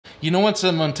You know when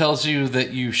someone tells you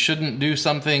that you shouldn't do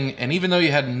something, and even though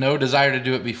you had no desire to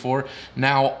do it before,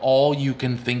 now all you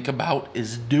can think about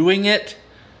is doing it?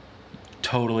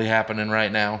 Totally happening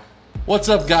right now. What's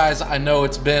up, guys? I know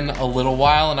it's been a little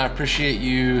while, and I appreciate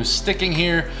you sticking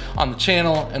here on the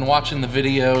channel and watching the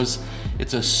videos.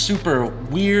 It's a super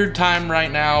weird time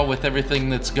right now with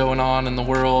everything that's going on in the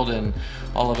world, and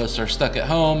all of us are stuck at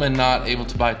home and not able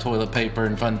to buy toilet paper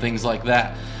and fun things like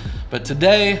that. But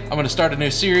today, I'm gonna start a new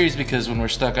series because when we're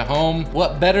stuck at home,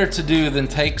 what better to do than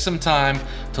take some time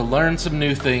to learn some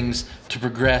new things to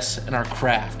progress in our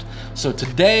craft. So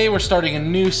today, we're starting a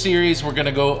new series. We're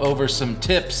gonna go over some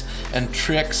tips and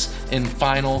tricks in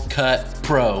Final Cut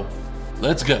Pro.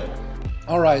 Let's go.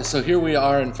 All right, so here we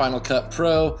are in Final Cut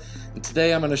Pro. And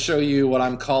today, I'm gonna show you what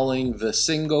I'm calling the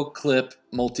single clip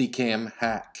multicam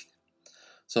hack.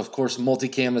 So of course,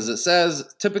 multicam, as it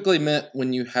says, typically meant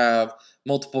when you have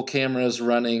multiple cameras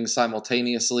running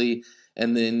simultaneously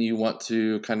and then you want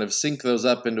to kind of sync those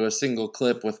up into a single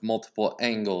clip with multiple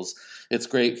angles. It's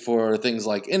great for things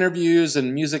like interviews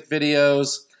and music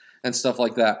videos and stuff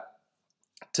like that.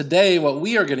 Today, what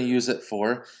we are going to use it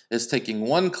for is taking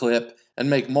one clip and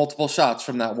make multiple shots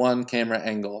from that one camera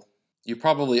angle. You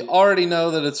probably already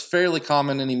know that it's fairly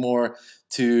common anymore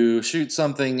to shoot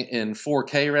something in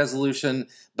 4K resolution,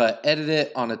 but edit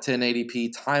it on a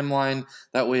 1080p timeline.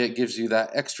 That way it gives you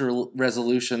that extra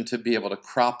resolution to be able to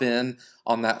crop in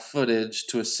on that footage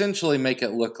to essentially make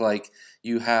it look like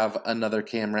you have another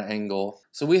camera angle.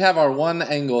 So we have our one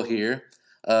angle here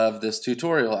of this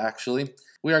tutorial actually.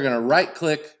 We are gonna right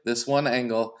click this one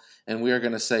angle and we are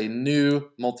gonna say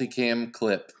new multicam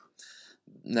clip.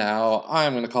 Now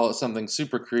I'm gonna call it something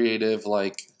super creative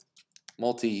like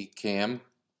multicam.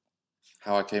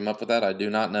 How I came up with that, I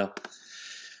do not know.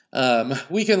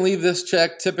 We can leave this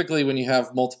checked. Typically when you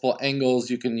have multiple angles,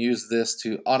 you can use this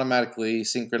to automatically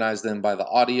synchronize them by the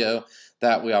audio.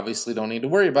 That we obviously don't need to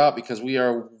worry about because we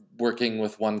are working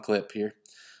with one clip here.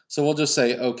 So we'll just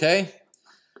say okay.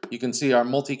 You can see our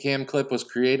multicam clip was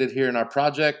created here in our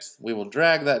project. We will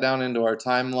drag that down into our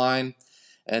timeline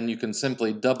and you can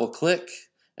simply double click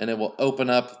and it will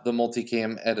open up the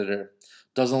multicam editor.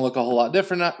 Doesn't look a whole lot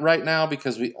different right now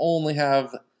because we only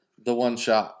have the one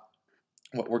shot.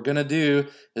 What we're gonna do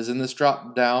is in this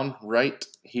drop down right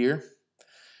here,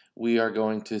 we are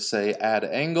going to say add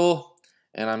angle,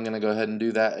 and I'm gonna go ahead and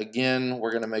do that again.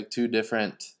 We're gonna make two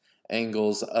different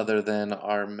angles other than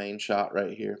our main shot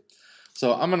right here.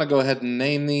 So I'm gonna go ahead and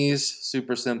name these,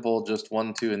 super simple, just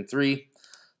 1, 2, and 3.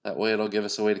 That way it'll give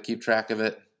us a way to keep track of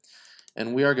it.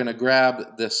 And we are gonna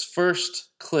grab this first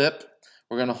clip.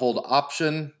 We're going to hold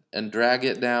Option and drag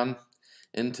it down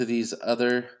into these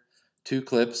other two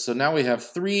clips. So now we have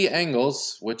 3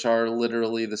 angles, which are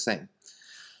literally the same.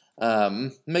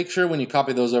 Make sure when you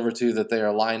copy those over too that they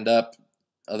are lined up.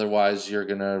 Otherwise, you're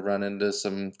going to run into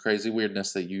some crazy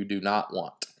weirdness that you do not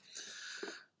want.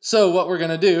 So what we're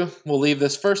going to do, we'll leave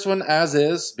this first one as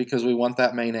is because we want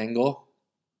that main angle.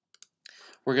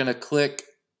 We're going to click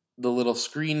the little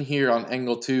screen here on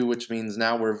angle 2, which means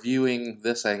now we're viewing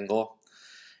this angle.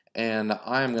 And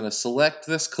I'm going to select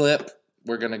this clip.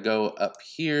 We're going to go up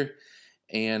here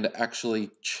and actually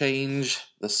change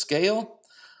the scale.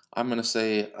 I'm going to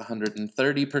say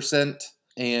 130%.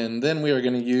 And then we are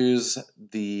going to use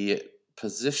the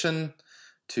position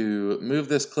to move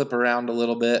this clip around a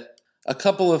little bit. A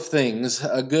couple of things.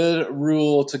 A good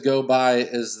rule to go by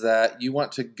is that you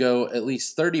want to go at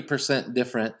least 30%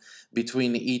 different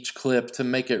between each clip to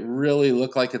make it really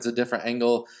look like it's a different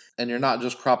angle and you're not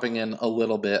just cropping in a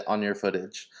little bit on your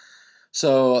footage.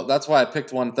 So that's why I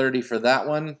picked 130 for that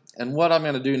one. And what I'm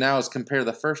going to do now is compare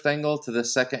the first angle to the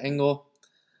second angle.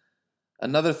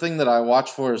 Another thing that I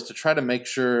watch for is to try to make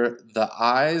sure the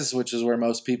eyes, which is where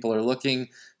most people are looking,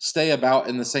 stay about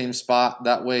in the same spot.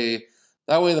 That way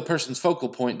the person's focal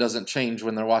point doesn't change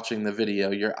when they're watching the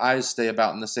video. Your eyes stay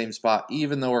about in the same spot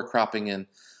even though we're cropping in.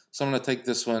 So I'm going to take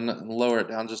this one and lower it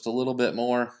down just a little bit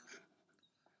more.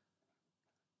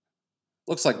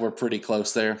 Looks like we're pretty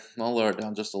close there. I'll lower it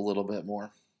down just a little bit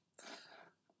more.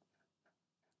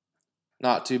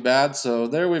 Not too bad. So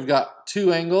there we've got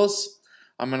 2 angles.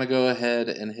 I'm going to go ahead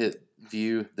and hit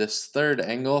view this third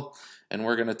angle. And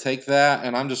we're going to take that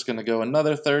and I'm just going to go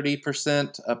another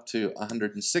 30% up to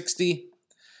 160.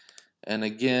 And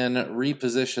again,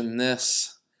 reposition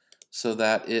this so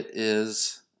that it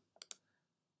is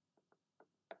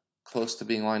close to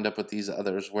being lined up with these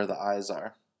others where the eyes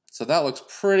are. So that looks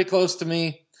pretty close to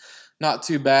me. Not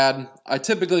too bad. I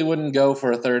typically wouldn't go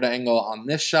for a third angle on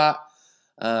this shot.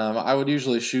 I would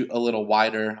usually shoot a little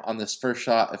wider on this first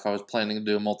shot if I was planning to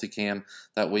do a multicam.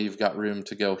 That way you've got room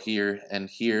to go here and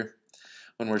here.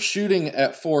 When we're shooting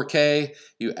at 4K,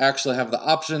 you actually have the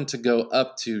option to go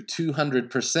up to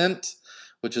 200%,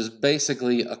 which is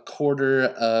basically a quarter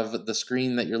of the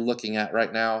screen that you're looking at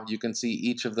right now. You can see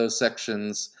each of those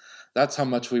sections. That's how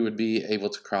much we would be able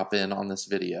to crop in on this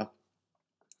video.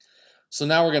 So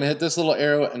now we're going to hit this little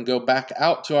arrow and go back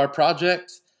out to our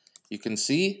project. You can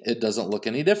see it doesn't look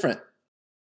any different.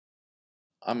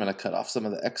 I'm going to cut off some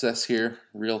of the excess here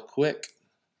real quick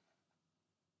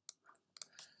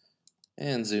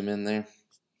and zoom in there.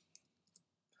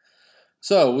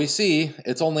 So we see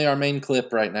it's only our main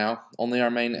clip right now, only our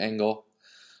main angle.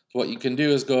 What you can do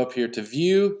is go up here to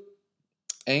View,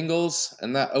 Angles,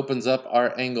 and that opens up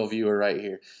our angle viewer right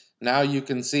here. Now you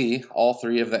can see all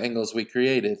three of the angles we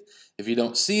created. If you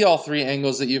don't see all three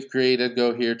angles that you've created,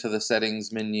 go here to the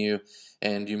Settings menu,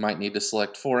 and you might need to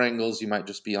select 4 angles. You might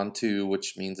just be on 2,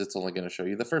 which means it's only going to show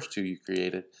you the first 2 you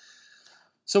created.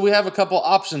 So we have a couple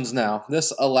options now.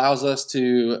 This allows us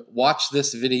to watch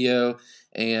this video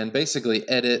and basically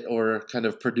edit or kind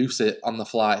of produce it on the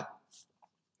fly.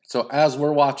 So as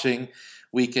we're watching,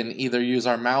 we can either use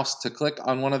our mouse to click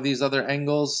on one of these other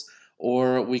angles,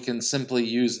 or we can simply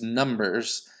use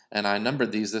numbers. And I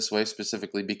numbered these this way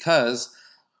specifically because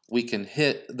we can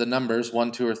hit the numbers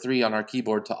 1, 2, or 3 on our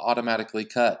keyboard to automatically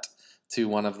cut to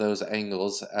one of those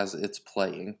angles as it's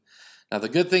playing. Now the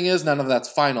good thing is none of that's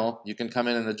final. You can come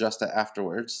in and adjust it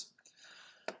afterwards.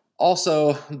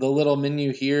 Also, the little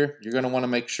menu here, you're going to want to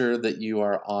make sure that you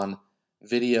are on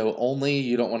video only.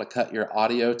 You don't want to cut your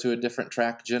audio to a different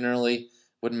track generally.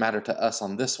 Wouldn't matter to us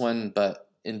on this one, but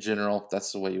in general,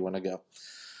 that's the way you want to go.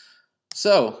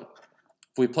 So,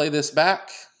 if we play this back,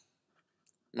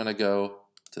 I'm going to go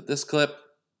to this clip,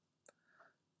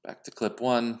 back to clip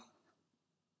 1,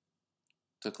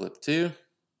 to clip 2,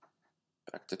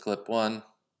 back to clip 1,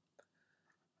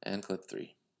 and clip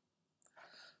 3.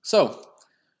 So,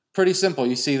 pretty simple.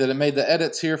 You see that it made the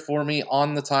edits here for me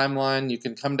on the timeline. You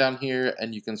can come down here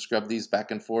and you can scrub these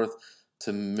back and forth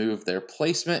to move their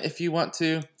placement if you want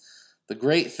to. The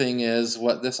great thing is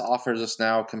what this offers us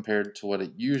now compared to what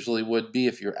it usually would be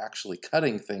if you're actually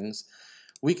cutting things.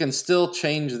 We can still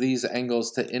change these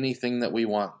angles to anything that we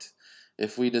want.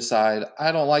 If we decide,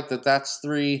 I don't like that that's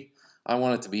 3, I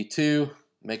want it to be 2,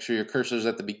 make sure your cursor's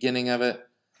at the beginning of it,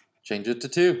 change it to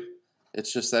 2.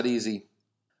 It's just that easy.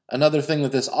 Another thing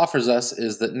that this offers us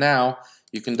is that now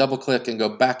you can double click and go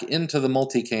back into the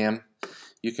multicam.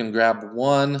 You can grab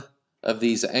one of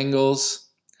these angles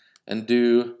and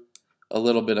do a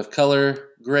little bit of color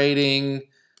grading,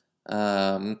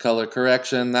 color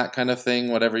correction, that kind of thing,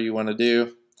 whatever you want to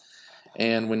do.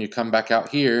 And when you come back out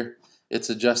here, it's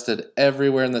adjusted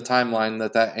everywhere in the timeline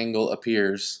that that angle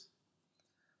appears.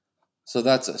 So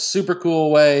that's a super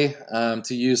cool way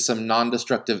to use some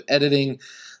non-destructive editing.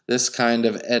 This kind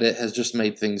of edit has just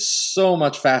made things so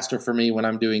much faster for me when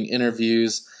I'm doing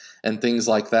interviews and things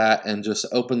like that, and just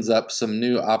opens up some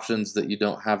new options that you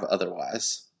don't have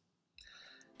otherwise.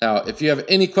 Now, if you have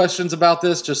any questions about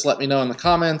this, just let me know in the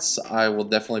comments. I will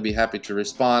definitely be happy to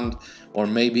respond, or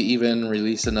maybe even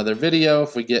release another video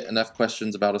if we get enough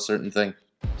questions about a certain thing.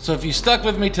 So if you stuck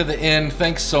with me to the end,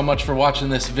 thanks so much for watching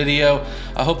this video.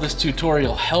 I hope this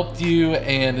tutorial helped you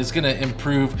and is gonna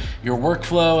improve your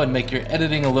workflow and make your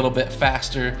editing a little bit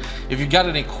faster. If you've got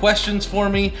any questions for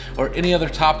me or any other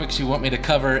topics you want me to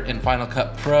cover in Final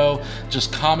Cut Pro,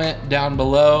 just comment down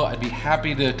below. I'd be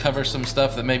happy to cover some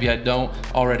stuff that maybe I don't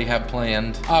already have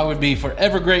planned. I would be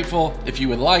forever grateful if you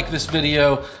would like this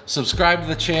video, subscribe to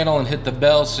the channel, and hit the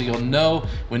bell so you'll know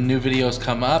when new videos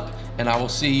come up, and I will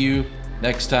see you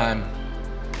next time.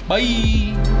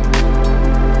 Bye.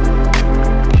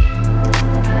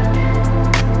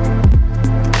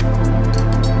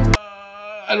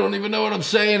 I don't even know what I'm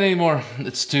saying anymore.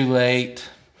 It's too late.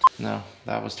 No,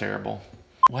 that was terrible.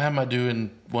 Why am I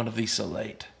doing one of these so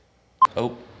late?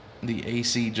 Oh, the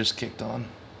AC just kicked on.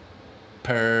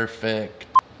 Perfect.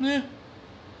 Yeah,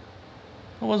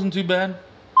 that wasn't too bad.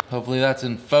 Hopefully that's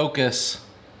in focus.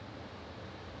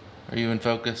 Are you in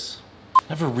focus? I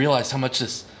never realized how much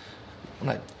this, when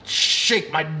I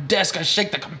shake my desk, I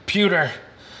shake the computer.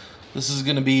 This is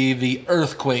gonna be the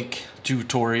earthquake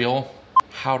tutorial.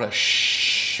 How to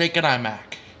shake an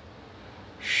iMac.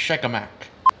 Shake a Mac.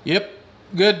 Yep,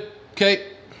 good,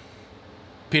 okay.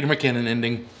 Peter McKinnon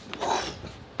ending.